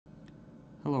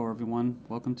Hello everyone,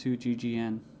 welcome to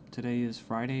GGN. Today is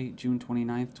Friday, June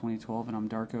 29th, 2012, and I'm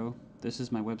Darko. This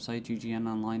is my website,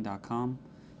 ggnonline.com.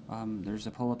 There's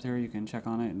a poll up there, you can check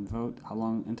on it and vote how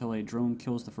long until a drone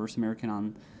kills the first American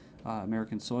on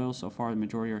American soil. So far, the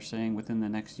majority are saying within the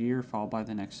next year, followed by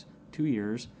the next 2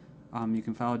 years. You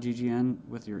can follow GGN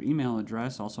with your email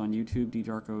address, also on YouTube,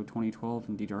 ddarko2012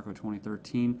 and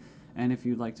ddarko2013. And if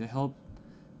you'd like to help,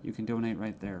 you can donate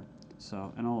right there.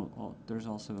 So, and there's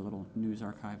also a little news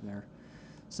archive there.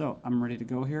 So, I'm ready to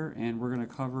go here, and we're going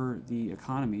to cover the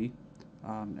economy.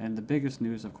 And the biggest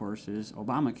news, of course, is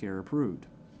Obamacare approved.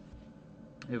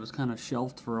 It was kind of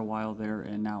shelved for a while there,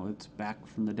 and now it's back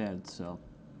from the dead. So,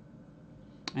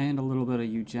 and a little bit of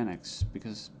eugenics,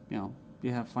 because you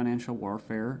have financial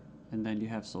warfare, and then you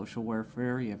have social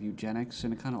warfare, you have eugenics,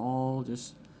 and it kind of all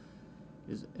just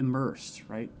is immersed,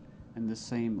 right, in the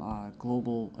same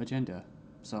global agenda.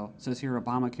 So it says here,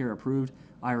 Obamacare approved,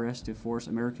 IRS to force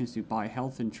Americans to buy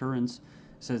health insurance.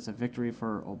 It says it's a victory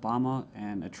for Obama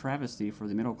and a travesty for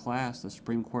the middle class. The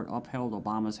Supreme Court upheld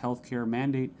Obama's health care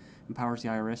mandate, empowers the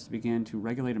IRS to begin to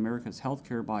regulate America's health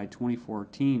care by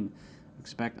 2014.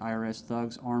 Expect IRS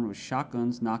thugs armed with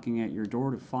shotguns knocking at your door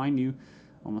to fine you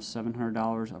almost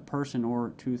 $700 a person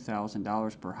or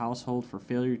 $2,000 per household for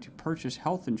failure to purchase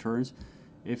health insurance.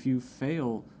 If you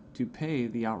fail to pay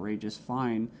the outrageous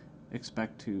fine,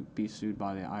 expect to be sued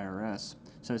by the IRS.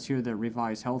 It says here that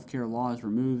revised healthcare laws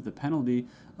remove the penalty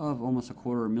of almost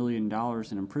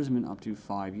 $250,000 in imprisonment up to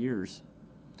 5 years.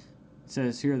 It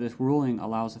says here this ruling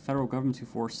allows the federal government to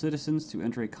force citizens to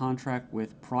enter a contract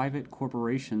with private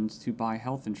corporations to buy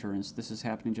health insurance. This is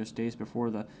happening just days before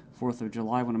the 4th of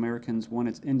July, when Americans won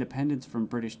its independence from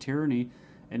British tyranny,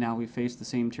 and now we face the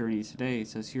same tyranny today. It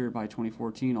says here by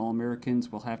 2014, all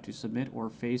Americans will have to submit or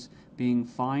face being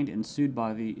fined and sued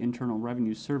by the Internal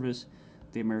Revenue Service.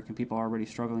 The American people are already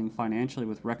struggling financially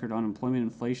with record unemployment,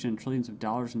 inflation, and trillions of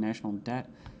dollars in national debt.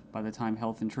 By the time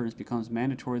health insurance becomes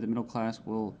mandatory, the middle class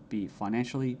will be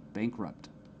financially bankrupt.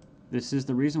 This is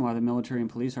the reason why the military and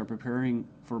police are preparing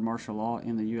for martial law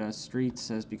in the U.S. streets,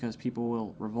 says because people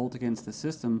will revolt against the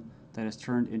system that has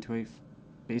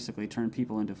basically turned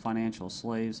people into financial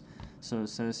slaves. So it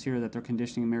says here that they're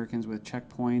conditioning Americans with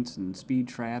checkpoints and speed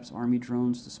traps, army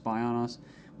drones to spy on us.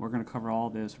 We're going to cover all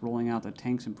this, rolling out the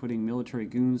tanks and putting military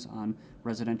goons on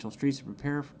residential streets to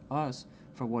prepare us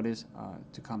for what is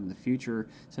to come in the future.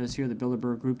 It says here the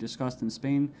Bilderberg Group discussed in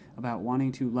Spain about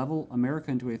wanting to level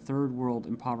America into a third world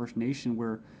impoverished nation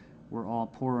where we're all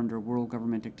poor under world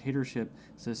government dictatorship.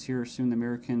 It says here soon the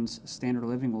Americans' standard of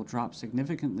living will drop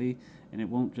significantly, and it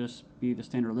won't just be the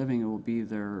standard of living, it will be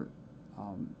their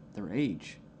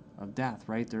age of death,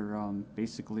 right? Their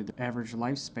basically the average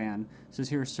lifespan. It says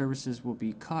here services will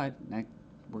be cut.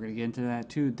 We're going to get into that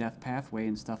too, death pathway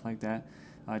and stuff like that.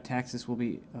 Taxes will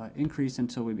be increased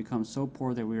until we become so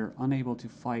poor that we are unable to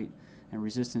fight, and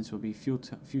resistance will be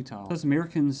futile. As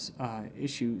Americans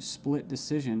issue split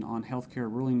decision on healthcare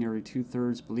ruling, nearly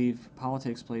 2/3 believe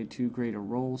politics played too great a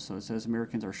role. So it says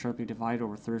Americans are sharply divided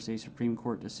over Thursday's Supreme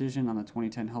Court decision on the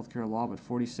 2010 healthcare law, with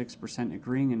 46%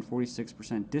 agreeing and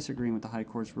 46% disagreeing with the High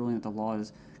Court's ruling that the law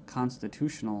is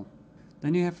constitutional.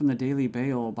 Then you have from the Daily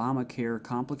Bail, Obamacare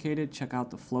complicated. Check out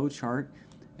the flow chart.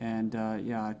 And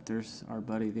yeah, there's our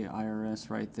buddy, the IRS,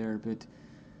 right there. But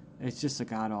it's just a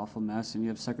god-awful mess. And you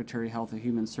have Secretary of Health and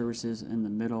Human Services in the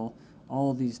middle.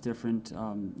 All these different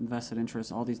vested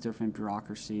interests, all these different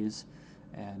bureaucracies.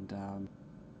 And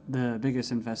the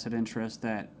biggest invested interest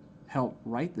that helped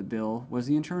write the bill was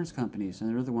the insurance companies.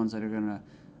 And they're the ones that are going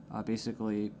to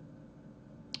basically,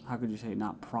 how could you say,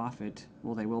 not profit.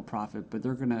 Well, they will profit, but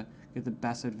they're going to get the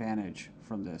best advantage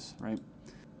from this, right?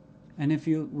 And if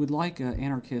you would like an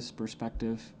anarchist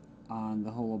perspective on the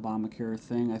whole Obamacare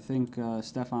thing, I think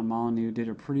Stefan Molyneux did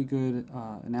a pretty good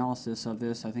analysis of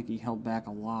this. I think he held back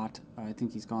a lot. I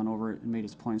think he's gone over it and made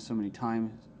his point so many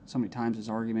times, his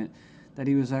argument, that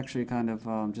he was actually kind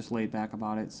of just laid back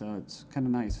about it. So it's kind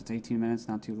of nice. It's 18 minutes,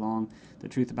 not too long. The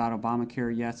truth about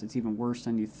Obamacare, yes, it's even worse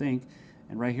than you think.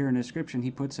 And right here in the description, he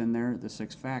puts in there the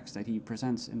 6 facts that he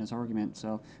presents in his argument.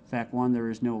 So fact 1, there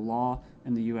is no law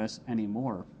in the U.S.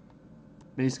 anymore.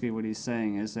 Basically what he's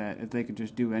saying is that if they could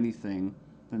just do anything,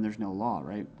 then there's no law,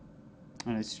 right?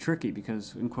 And it's tricky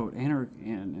because, in quote, in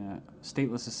a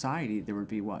stateless society, there would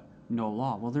be what? No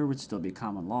law. Well, there would still be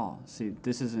common law. See,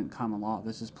 this isn't common law.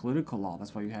 This is political law.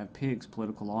 That's why you have pigs,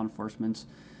 political law enforcement,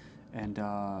 and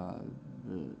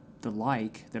the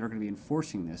like that are going to be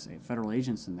enforcing this, federal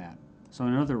agents in that. So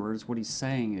in other words, what he's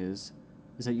saying is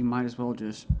that you might as well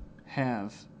just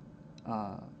have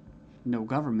no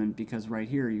government, because right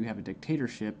here you have a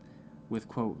dictatorship with,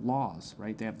 quote, laws,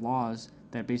 right? They have laws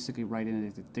that basically write in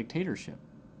a dictatorship.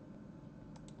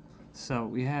 So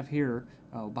we have here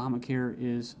Obamacare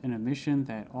is an admission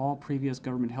that all previous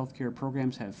government health care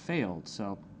programs have failed.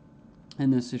 So,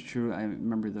 and this is true. I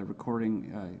remember the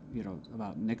recording,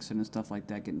 about Nixon and stuff like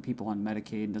that, getting people on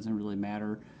Medicaid. It doesn't really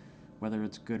matter whether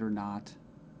it's good or not.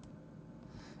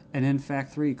 And in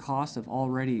fact, costs have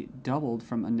already doubled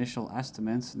from initial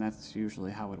estimates, and that's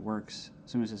usually how it works.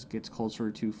 As soon as this gets closer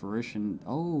to fruition,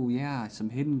 oh yeah, some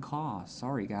hidden costs.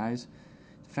 Sorry, guys.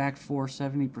 Fact 4,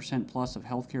 70% plus of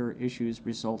healthcare issues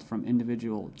result from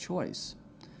individual choice.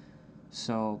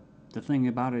 So the thing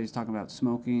about it, he's talking about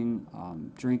smoking,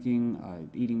 drinking,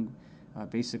 eating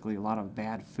basically a lot of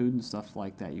bad food and stuff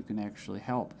like that. You can actually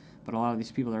help. But a lot of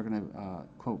these people that are going to,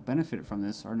 quote, benefit from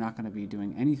this are not going to be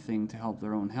doing anything to help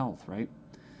their own health, right?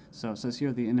 So it says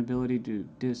here the inability to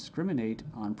discriminate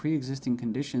on pre-existing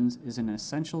conditions is an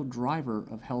essential driver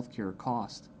of healthcare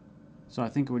cost. So I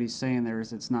think what he's saying there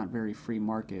is it's not very free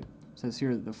market. It says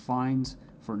here that the fines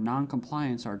for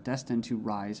non-compliance are destined to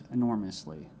rise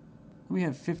enormously. We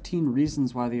have 15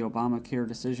 reasons why the Obamacare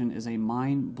decision is a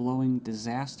mind-blowing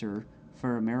disaster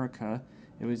for America.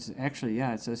 It was actually,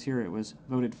 it says here it was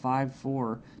voted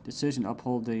 5-4 decision to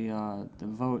uphold the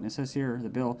vote. And it says here, the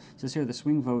bill, it says here the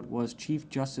swing vote was Chief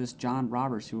Justice John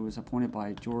Roberts, who was appointed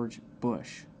by George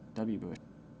Bush, W. Bush.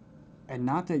 And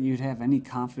not that you'd have any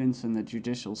confidence in the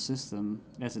judicial system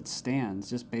as it stands,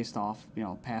 just based off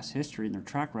past history and their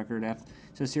track record. It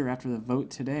says here, after the vote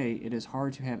today, it is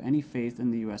hard to have any faith in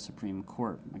the U.S. Supreme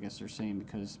Court. I guess they're saying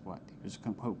because he was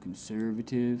quote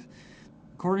conservative.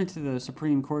 According to the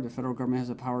Supreme Court, the federal government has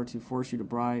the power to force you to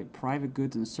buy private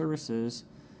goods and services.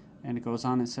 And it goes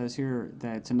on and says here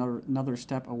that it's another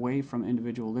step away from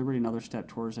individual liberty, another step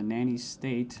towards a nanny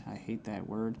state. I hate that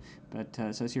word. But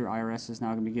it says here IRS is now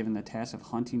going to be given the task of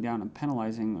hunting down and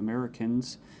penalizing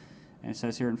Americans. And it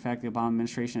says here, in fact, the Obama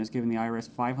administration has given the IRS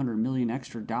 $500 million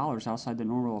extra outside the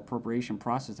normal appropriation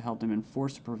process to help them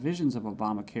enforce the provisions of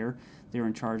Obamacare they're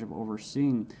in charge of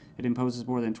overseeing. It imposes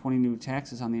more than 20 new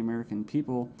taxes on the American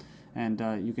people. And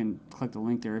you can click the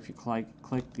link there. If you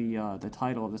click the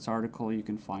title of this article, you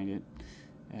can find it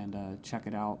and check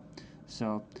it out.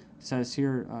 So it says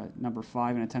here, number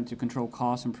 5, an attempt to control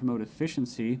costs and promote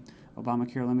efficiency.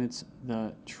 Obamacare limits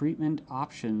the treatment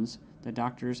options that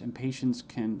doctors and patients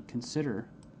can consider.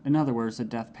 In other words, the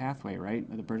death pathway, right?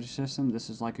 The British system, this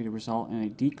is likely to result in a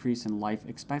decrease in life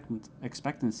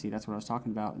expectancy. That's what I was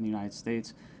talking about in the United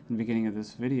States in the beginning of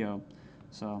this video.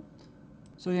 So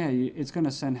yeah, it's going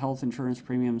to send health insurance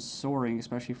premiums soaring,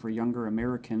 especially for younger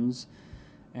Americans.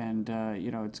 And,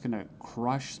 it's going to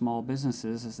crush small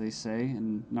businesses, as they say.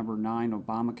 And number 9,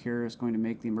 Obamacare is going to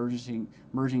make the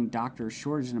emerging doctor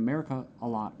shortage in America a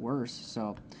lot worse.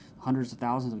 So hundreds of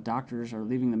thousands of doctors are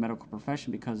leaving the medical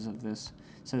profession because of this.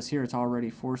 It says here it's already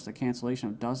forced the cancellation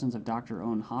of dozens of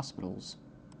doctor-owned hospitals.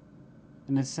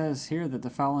 And it says here that the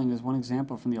following is one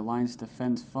example from the Alliance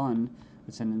Defense Fund.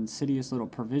 It's an insidious little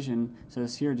provision. It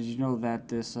says here, did you know that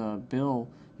this bill,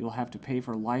 you'll have to pay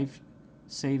for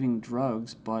life-saving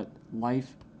drugs, but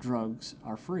life drugs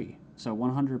are free. So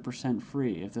 100%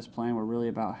 free. If this plan were really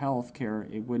about health care,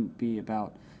 it would be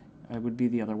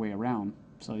the other way around.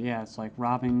 So yeah, it's like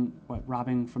robbing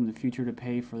from the future to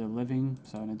pay for the living.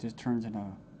 So and it just turns into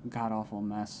a god-awful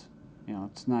mess.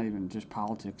 It's not even just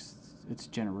politics, it's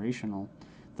generational.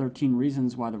 13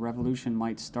 reasons why the revolution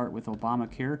might start with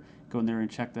Obamacare. Go in there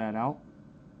and check that out.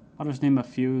 I'll just name a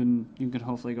few and you can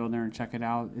hopefully go in there and check it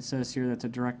out. It says here that's a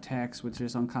direct tax which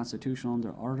is unconstitutional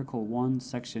under Article 1,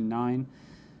 Section 9.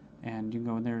 And you can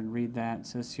go in there and read that. It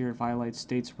says here it violates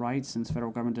states' rights since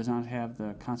federal government does not have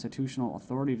the constitutional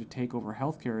authority to take over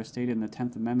healthcare as stated in the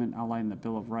 10th Amendment outlined in the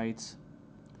Bill of Rights.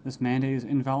 This mandate is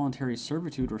involuntary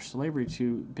servitude or slavery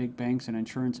to big banks and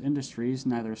insurance industries,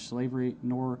 neither slavery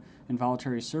nor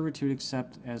involuntary servitude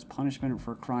except as punishment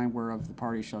for a crime whereof the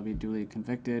party shall be duly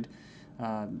convicted.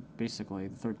 Basically,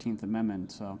 the 13th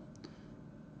Amendment.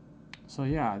 So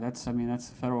yeah, that's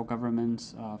the federal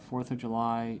government's 4th of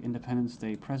July Independence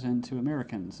Day present to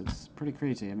Americans. It's pretty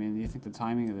crazy. I mean, you think the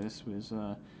timing of this was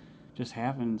just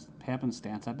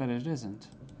happenstance? I bet it isn't.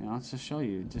 Let's just show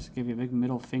you. Just give you a big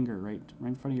middle finger right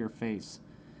in front of your face.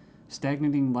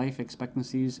 Stagnating life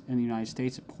expectancies in the United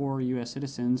States. Poor U.S.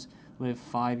 citizens live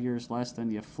 5 years less than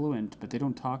the affluent, but they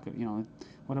don't talk,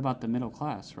 what about the middle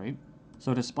class, right?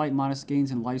 So despite modest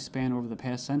gains in lifespan over the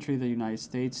past century, the United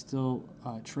States still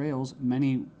trails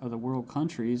many of the world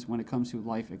countries when it comes to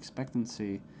life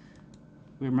expectancy.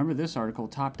 We remember this article,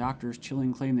 top doctors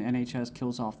chilling claim the NHS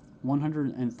kills off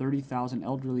 130,000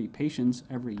 elderly patients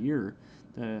every year.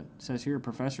 It says here, a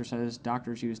professor says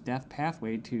doctors use death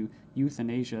pathway to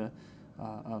euthanasia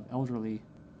of elderly.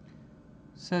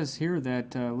 Says here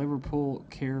that Liverpool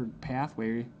care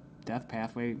pathway, death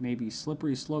pathway, may be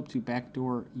slippery slope to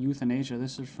backdoor euthanasia.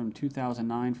 This is from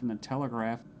 2009 from the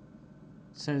Telegraph.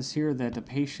 Says here that the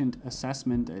patient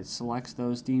assessment selects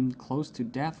those deemed close to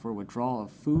death for withdrawal of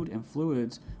food and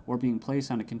fluids or being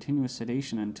placed on a continuous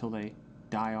sedation until they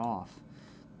die off.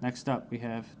 Next up, we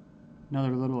have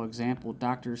another little example.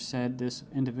 Doctors said this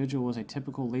individual was a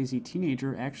typical lazy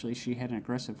teenager. Actually, she had an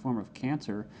aggressive form of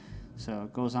cancer. So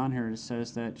it goes on here. It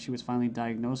says that she was finally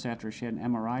diagnosed after she had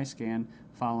an MRI scan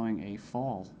following a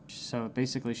fall. So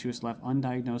basically, she was left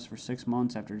undiagnosed for 6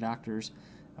 months after doctors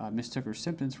mistook her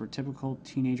symptoms for typical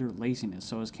teenager laziness.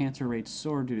 So as cancer rates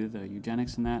soar due to the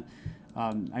eugenics and that,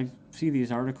 I see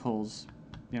these articles,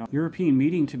 European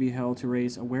meeting to be held to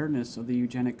raise awareness of the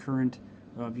eugenic current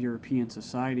of European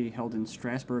society held in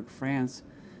Strasbourg, France.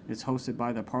 It's hosted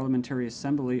by the Parliamentary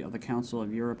Assembly of the Council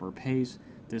of Europe, or PACE,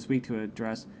 this week to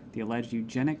address the alleged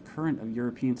eugenic current of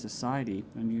European society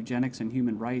and eugenics and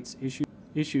human rights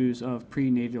issues of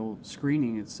prenatal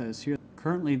screening. It says here,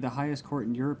 currently the highest court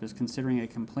in Europe is considering a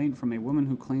complaint from a woman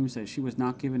who claims that she was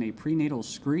not given a prenatal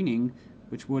screening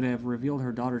which would have revealed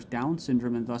her daughter's Down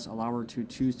syndrome and thus allow her to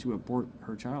choose to abort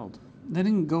her child. They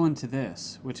didn't go into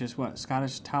this, which is what?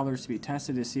 Scottish toddlers to be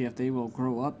tested to see if they will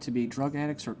grow up to be drug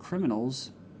addicts or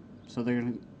criminals. So they're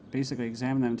going to basically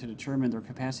examine them to determine their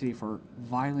capacity for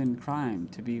violent crime,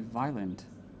 to be violent.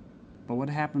 But what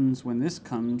happens when this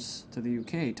comes to the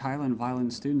UK? Thailand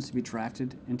violent students to be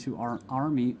drafted into our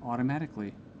army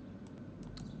automatically.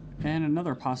 And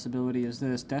another possibility is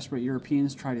this. Desperate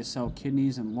Europeans try to sell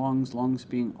kidneys and lungs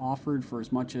being offered for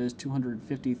as much as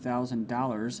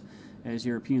 $250,000 as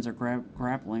Europeans are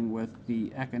grappling with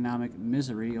the economic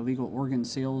misery. Illegal organ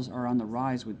sales are on the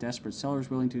rise with desperate sellers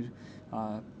willing to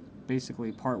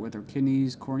basically part with their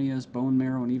kidneys, corneas, bone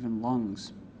marrow, and even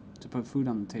lungs to put food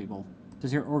on the table. It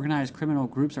says here, organized criminal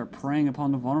groups are preying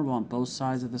upon the vulnerable on both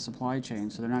sides of the supply chain.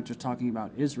 So they're not just talking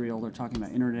about Israel, they're talking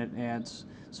about internet ads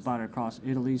spotted across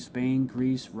Italy, Spain,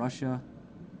 Greece, Russia.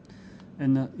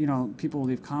 And, people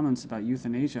leave comments about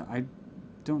euthanasia. I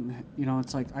don't,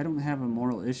 it's like I don't have a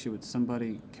moral issue with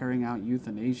somebody carrying out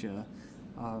euthanasia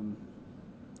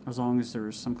as long as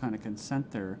there's some kind of consent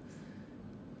there.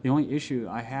 The only issue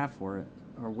I have for it,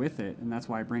 or with it, and that's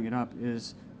why I bring it up,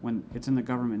 is when it's in the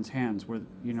government's hands, where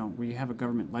you have a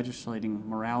government legislating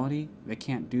morality. They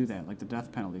can't do that, like the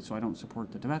death penalty. So I don't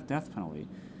support the death penalty.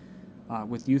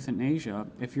 With euthanasia,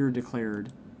 if you're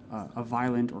declared a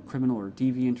violent or criminal or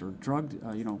deviant or drug,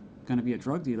 going to be a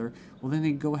drug dealer, well, then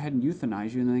they go ahead and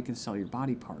euthanize you, and then they can sell your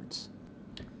body parts.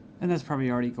 And that's probably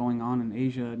already going on in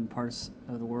Asia and parts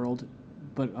of the world.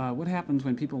 But what happens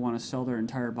when people want to sell their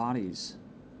entire bodies?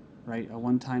 Right, a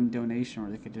one-time donation,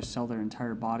 or they could just sell their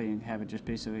entire body and have it just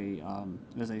basically,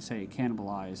 as they say,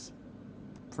 cannibalized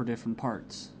for different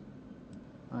parts.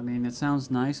 I mean, it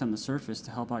sounds nice on the surface to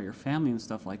help out your family and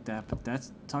stuff like that, but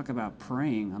that's talk about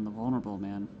preying on the vulnerable,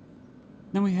 man.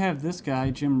 Then we have this guy,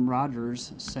 Jim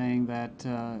Rogers, saying that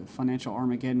financial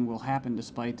Armageddon will happen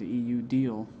despite the EU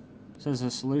deal. Says the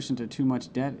solution to too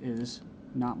much debt is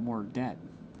not more debt.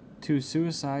 2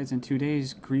 suicides in 2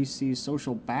 days. Greece sees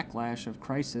social backlash of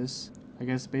crisis. I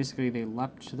guess basically they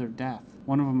leapt to their death.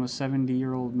 One of them was a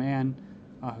 70-year-old man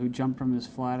who jumped from his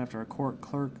flat after a court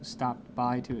clerk stopped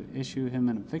by to issue him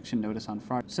an eviction notice on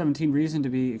Friday. 17 reason to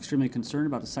be extremely concerned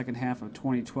about the second half of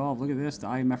 2012. Look at this. The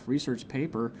IMF research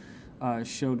paper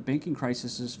showed banking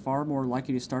crisis is far more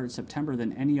likely to start in September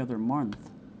than any other month.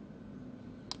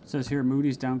 It says here,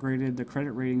 Moody's downgraded the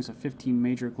credit ratings of 15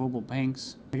 major global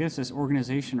banks. I guess this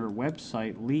organization or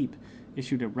website, Leap,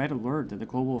 issued a red alert to the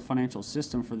global financial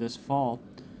system for this fall.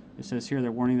 It says here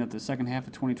they're warning that the second half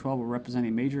of 2012 will represent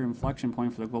a major inflection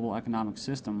point for the global economic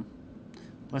system.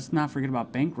 Let's not forget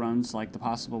about bank runs like the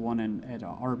possible one at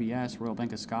RBS, Royal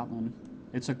Bank of Scotland.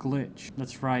 It's a glitch.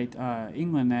 That's right.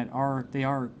 England, they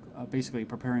are basically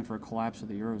preparing for a collapse of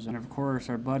the Eurozone. And of course,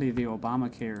 our buddy, the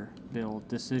Obamacare bill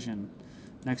decision.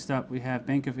 Next up, we have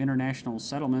Bank of International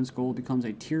Settlements. Gold becomes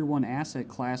a Tier 1 asset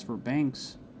class for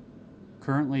banks.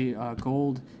 Currently,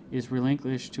 gold is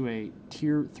relinquished to a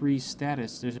Tier 3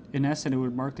 status. In essence, it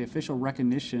would mark the official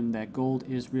recognition that gold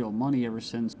is real money ever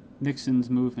since Nixon's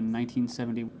move in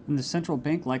 1970. And the central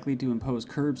bank likely to impose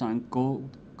curbs on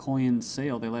gold coin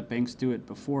sale. They let banks do it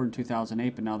before in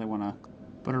 2008, but now they want to.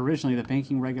 But originally, the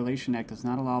Banking Regulation Act does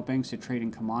not allow banks to trade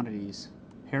in commodities.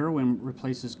 Heroin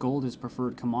replaces gold as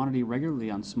preferred commodity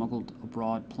regularly on smuggled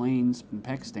abroad planes in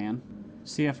Pakistan.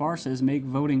 CFR says make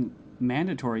voting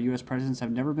mandatory. U.S. presidents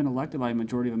have never been elected by a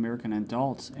majority of American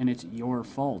adults, and it's your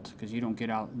fault because you don't get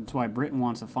out. That's why Britain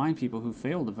wants to fine people who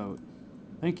fail to vote.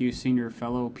 Thank you, Senior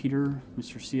Fellow Peter,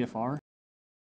 Mr. CFR.